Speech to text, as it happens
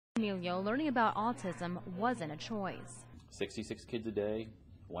Emilio, learning about autism wasn't a choice. 66 kids a day,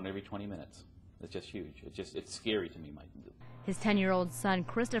 one every 20 minutes. It's just huge. It's scary to me. His 10-year-old son,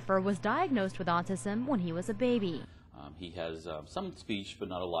 Christopher, was diagnosed with autism when he was a baby. He has some speech, but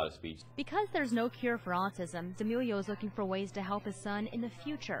not a lot of speech. Because there's no cure for autism, Emilio is looking for ways to help his son in the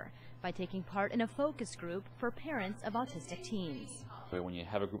future by taking part in a focus group for parents of autistic teens. So when you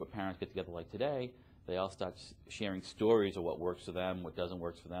have a group of parents get together like today, they all start sharing stories of what works for them, what doesn't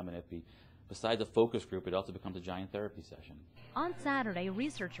work for them, and besides a focus group, it also becomes a giant therapy session. On Saturday,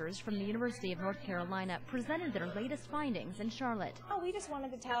 researchers from the University of North Carolina presented their latest findings in Charlotte. We just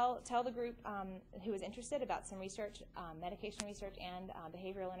wanted to tell the group who was interested about some research, medication research and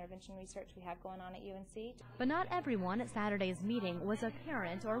behavioral intervention research we have going on at UNC. But not everyone at Saturday's meeting was a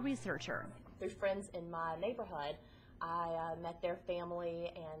parent or researcher. Through friends in my neighborhood, I met their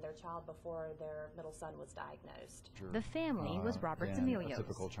family and their child before their middle son was diagnosed. The family was Robert Emilio's. A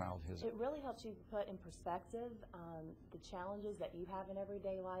typical child. It really helps you put in perspective the challenges that you have in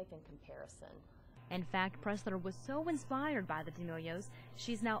everyday life in comparison. In fact, Pressler was so inspired by the D'Amelios,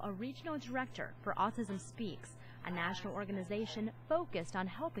 she's now a regional director for Autism Speaks, a national organization focused on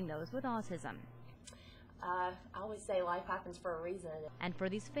helping those with autism. I always say life happens for a reason. And for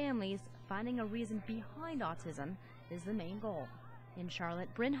these families, finding a reason behind autism is the main goal. In Charlotte,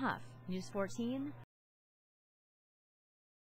 Bryn Huff, News 14.